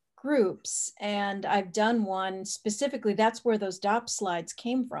groups, and I've done one specifically. That's where those DOP slides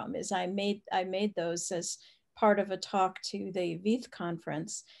came from. Is I made those as part of a talk to the VEITH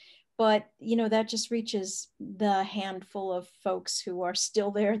conference. But you know, that just reaches the handful of folks who are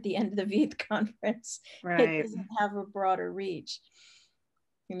still there at the end of the VEITH conference. Right. It doesn't have a broader reach.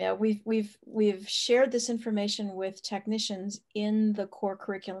 You know, we've shared this information with technicians in the core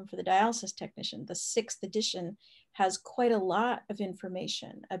curriculum for the dialysis technician. The 6th edition has quite a lot of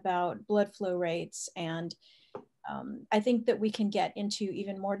information about blood flow rates, and I think that we can get into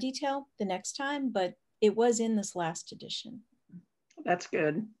even more detail the next time, but it was in this last edition. That's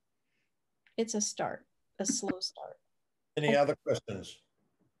good. It's a start, a slow start. Any other questions?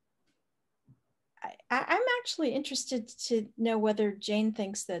 I'm actually interested to know whether Jane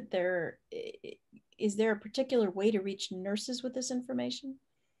thinks that is there a particular way to reach nurses with this information?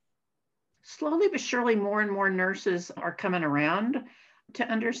 Slowly but surely, more and more nurses are coming around to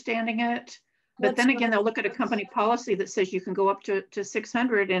understanding it. But then again, they'll look at a company policy that says you can go up to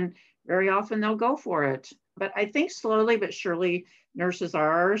 600, and very often they'll go for it. But I think slowly but surely, nurses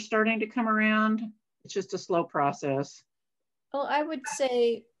are starting to come around. It's just a slow process. Well, I would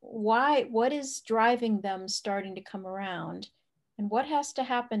say what is driving them starting to come around, and what has to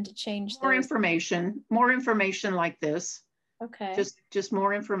happen to change more information like this. Okay. Just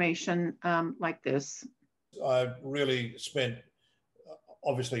more information like this. I've really spent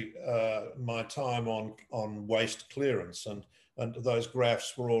obviously my time on waste clearance, and those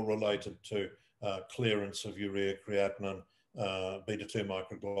graphs were all related to clearance of urea, creatinine, beta-2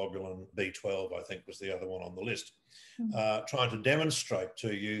 microglobulin, B12, I think was the other one on the list, trying to demonstrate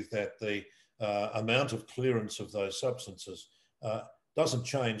to you that the amount of clearance of those substances doesn't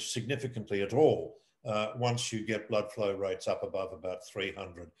change significantly at all once you get blood flow rates up above about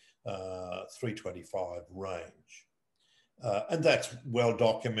 300, 325 range. And that's well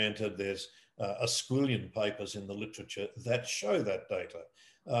documented. There's a squillion papers in the literature that show that data.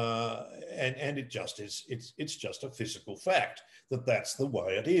 And it just is, it's just a physical fact that that's the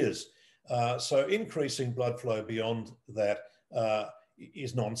way it is. So increasing blood flow beyond that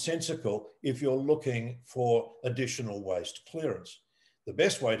is nonsensical if you're looking for additional waste clearance. The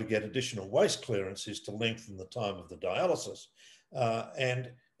best way to get additional waste clearance is to lengthen the time of the dialysis.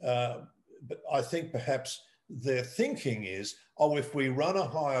 But I think perhaps their thinking is, oh, if we run a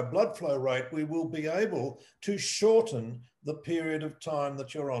higher blood flow rate, we will be able to shorten the period of time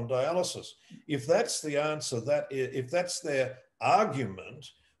that you're on dialysis. If that's the answer, if that's their argument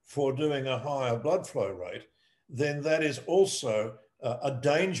for doing a higher blood flow rate, then that is also a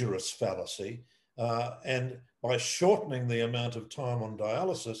dangerous fallacy. And by shortening the amount of time on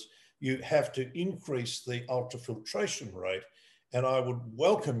dialysis, you have to increase the ultrafiltration rate. And I would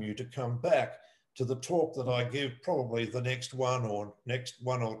welcome you to come back to the talk that I give, probably the next one or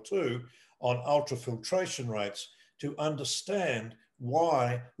two, on ultrafiltration rates, to understand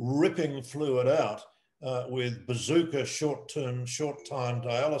why ripping fluid out with bazooka short-time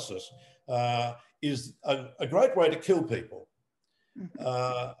dialysis is a great way to kill people.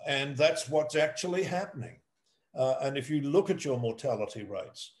 And that's what's actually happening. And if you look at your mortality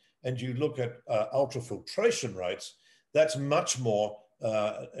rates and you look at ultrafiltration rates, that's much more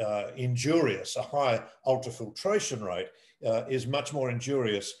injurious. A high ultrafiltration rate is much more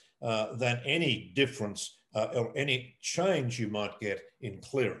injurious than any difference or any change you might get in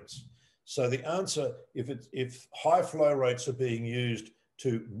clearance. So the answer, if high flow rates are being used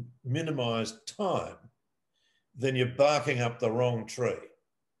to minimize time, then you're barking up the wrong tree.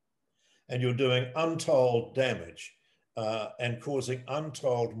 And you're doing untold damage and causing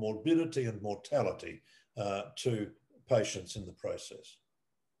untold morbidity and mortality to patients in the process.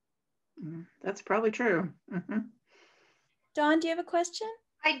 That's probably true. Dawn, do you have a question?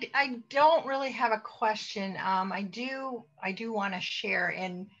 I don't really have a question. I do want to share,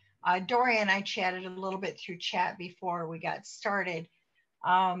 and Dory and I chatted a little bit through chat before we got started.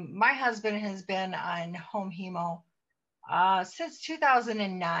 My husband has been on home hemo since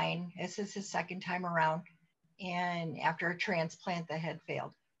 2009. This is his second time around, and after a transplant that had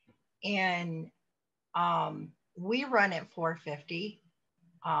failed. And we run at 450.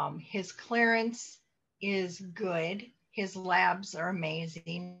 His clearance is good. His labs are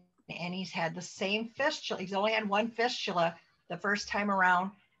amazing, and he's had the same fistula. He's only had one fistula the first time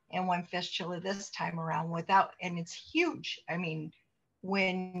around and one fistula this time around and it's huge. I mean,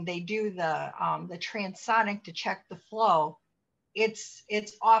 when they do the transonic to check the flow, it's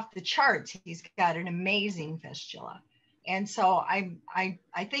off the charts. He's got an amazing fistula. And so I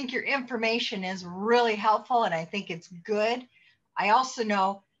think your information is really helpful, and I think it's good. I also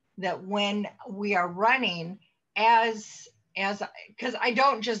know that when we are running because I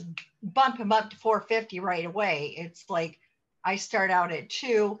don't just bump him up to 450 right away. It's like I start out at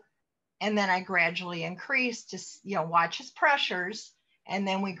 2, and then I gradually increase to, watch his pressures, and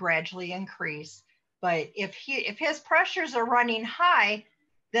then we gradually increase. But if his pressures are running high,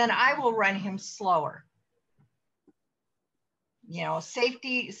 then I will run him slower.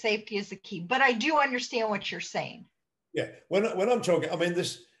 Safety is the key. But I do understand what you're saying. Yeah, when I'm talking, I mean,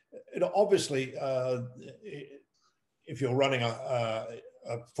 this, obviously, if you're running a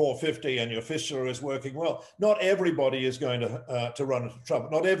 450 and your fistula is working well, not everybody is going to run into trouble.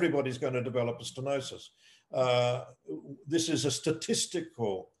 Not everybody's going to develop a stenosis. This is a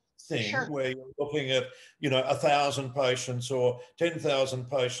statistical thing. Sure. Where you're looking at 1,000 patients or 10,000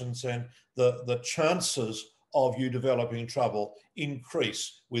 patients, and the chances of you developing trouble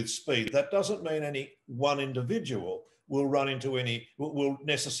increase with speed. That doesn't mean any one individual will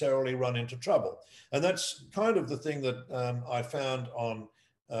necessarily run into trouble. And that's kind of the thing that I found on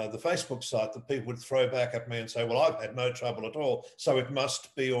the Facebook site, that people would throw back at me and say, well, I've had no trouble at all, so it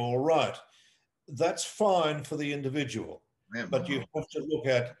must be all right. That's fine for the individual, but you have to look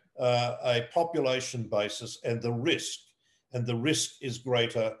at a population basis and the risk is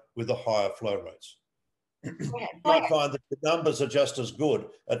greater with the higher flow rates. You might find that the numbers are just as good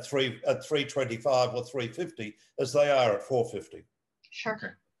at 325 or 350 as they are at 450. Sure. Okay.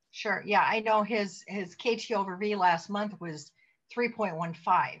 Sure. Yeah, I know his KT over V last month was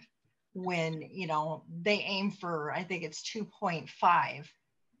 3.15 when, they aim for, I think it's 2.5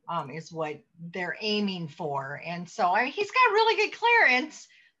 is what they're aiming for. And so, I mean, he's got really good clearance.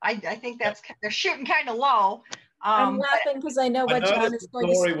 I think they're shooting kind of low. I'm laughing because I know what John is going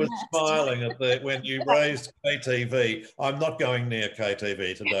to say. Dory was smiling at when you raised KTV. I'm not going near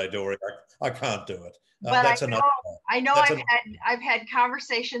KTV today, Dory. I can't do it. But I've had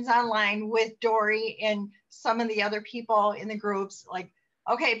conversations online with Dory and some of the other people in the groups. Like,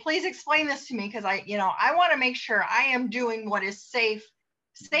 okay, please explain this to me, because I want to make sure I am doing what is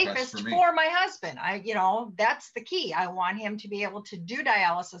safest for my husband. That's the key. I want him to be able to do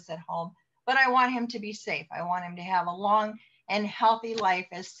dialysis at home, but I want him to be safe. I want him to have a long and healthy life,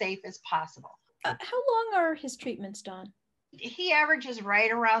 as safe as possible. How long are his treatments, Dawn? He averages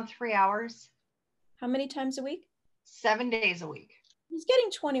right around 3 hours. How many times a week? 7 days a week. He's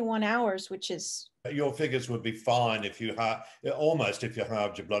getting 21 hours, which is... Your figures would be fine if you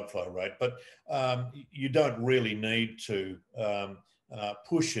halved your blood flow rate, but you don't really need to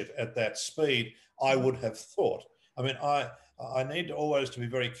push it at that speed, I would have thought. I mean, I need always to be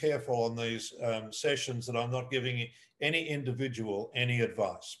very careful on these sessions that I'm not giving any individual any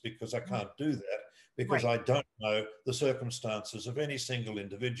advice, because I can't do that, because I don't know the circumstances of any single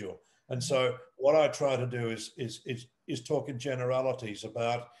individual. And so what I try to do is talk in generalities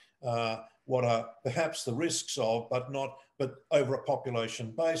about what are perhaps the risks of, but over a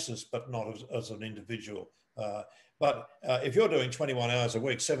population basis, but not as an individual. But if you're doing 21 hours a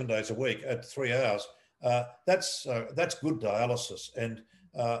week, 7 days a week at 3 hours, that's good dialysis. And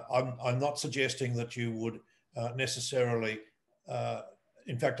I'm not suggesting that you would necessarily,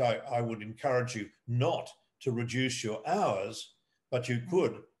 in fact, I would encourage you not to reduce your hours, but you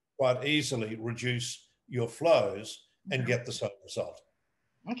could quite easily reduce your flows and get the same result.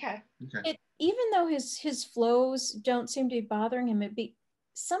 Okay. Even though his flows don't seem to be bothering him,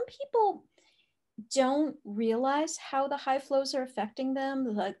 some people don't realize how the high flows are affecting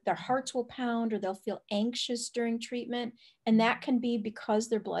them. Like their hearts will pound, or they'll feel anxious during treatment. And that can be because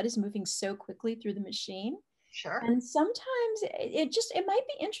their blood is moving so quickly through the machine. Sure. And sometimes it might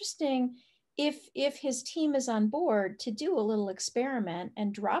be interesting if his team is on board to do a little experiment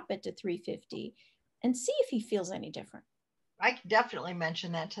and drop it to 350 and see if he feels any different. I could definitely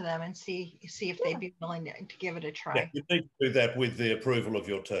mention that to them and see if they'd be willing to give it a try. Yeah, you need to do that with the approval of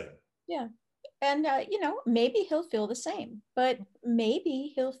your team. Yeah. And, you know, maybe he'll feel the same, but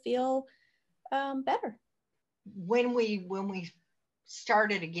maybe he'll feel better. When we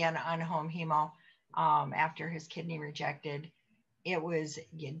started again on home hemo after his kidney rejected, it was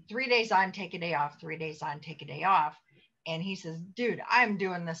 3 days on, take a day off, 3 days on, take a day off. And he says, dude, I'm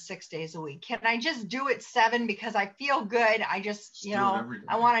doing this 6 days a week. Can I just do it 7 because I feel good? I just, you know,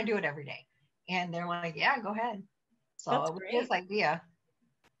 I want to do it every day. And they're like, yeah, go ahead. So That's it was great. his idea.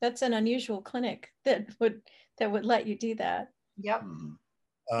 That's an unusual clinic that would let you do that. Yep.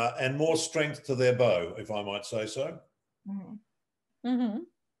 And more strength to their bow, if I might say so. Mm-hmm. Mm-hmm.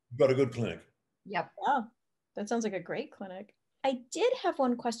 You've got a good clinic. Yep. Yeah, that sounds like a great clinic. I did have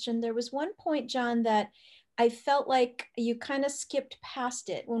one question. There was one point, John, that I felt like you kind of skipped past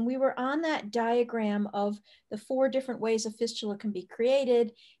it. When we were on that diagram of the 4 different ways a fistula can be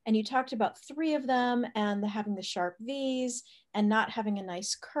created, and you talked about 3 of them, and having the sharp V's and not having a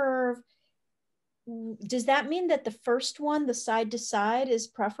nice curve. Does that mean that the first one, the side to side, is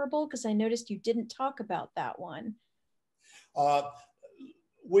preferable? Because I noticed you didn't talk about that one.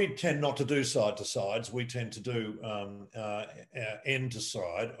 We tend not to do side to sides. We tend to do end to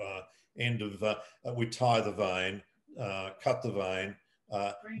side. We tie the vein, cut the vein,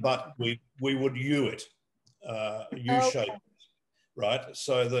 but we would U it, U-shape, right?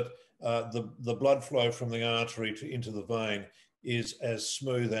 So that the blood flow from the artery into the vein is as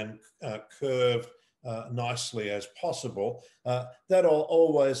smooth and curved nicely as possible. That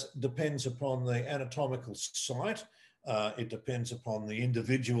always depends upon the anatomical site. It depends upon the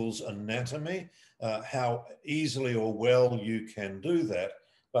individual's anatomy, how easily or well you can do that.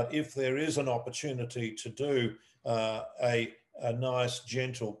 But if there is an opportunity to do a nice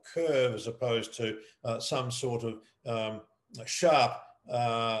gentle curve as opposed to some sort of sharp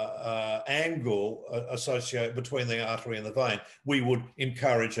angle associated between the artery and the vein, we would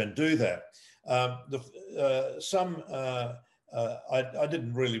encourage and do that. I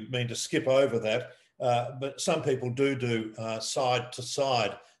didn't really mean to skip over that, but some people do side to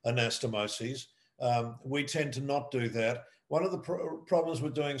side anastomoses. We tend to not do that. One of the problems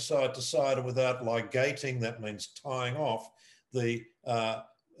with doing side to side and without ligating, that means tying off the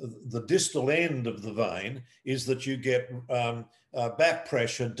distal end of the vein, is that you get back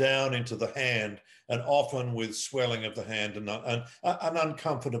pressure down into the hand, and often with swelling of the hand and an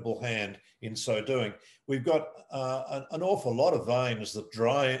uncomfortable hand in so doing. We've got an awful lot of veins that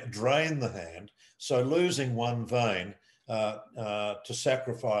drain the hand, so losing one vein to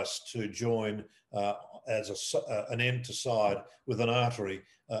sacrifice to join as an end to side with an artery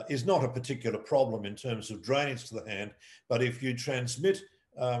is not a particular problem in terms of drainage to the hand. But if you transmit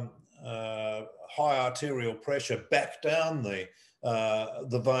high arterial pressure back down the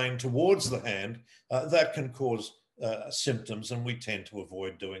vein towards the hand, that can cause symptoms, and we tend to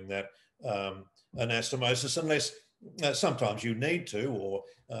avoid doing that anastomosis unless sometimes you need to, or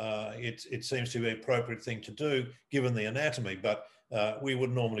it seems to be an appropriate thing to do given the anatomy, but we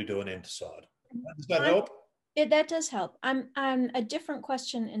would normally do an end to side. Does that help? That does help. I'm a different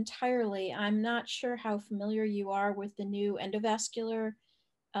question entirely. I'm not sure how familiar you are with the new endovascular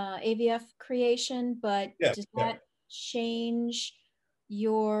AVF creation, but does that change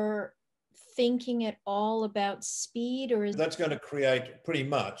your thinking at all about speed, or is that's going to create pretty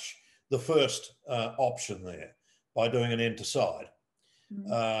much the first option there by doing an end to side?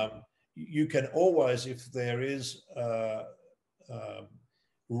 Mm-hmm. You can always, if there is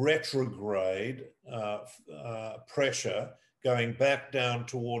retrograde pressure going back down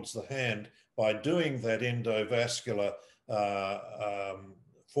towards the hand, by doing that endovascular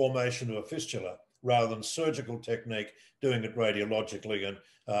formation of a fistula rather than surgical technique, doing it radiologically and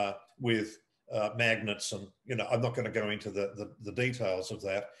with magnets, and I'm not going to go into the details of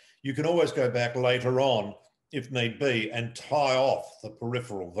that. You can always go back later on if need be and tie off the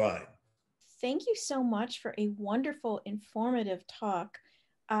peripheral vein. Thank you so much for a wonderful, informative talk.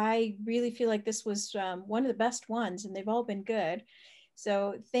 I really feel like this was one of the best ones, and they've all been good.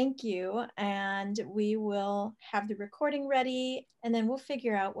 So thank you. And we will have the recording ready, and then we'll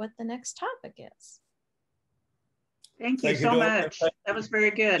figure out what the next topic is. Thank you so much. That was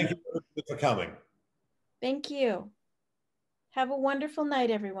very good. Thank you for coming. Thank you. Have a wonderful night,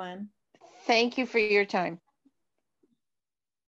 everyone. Thank you for your time.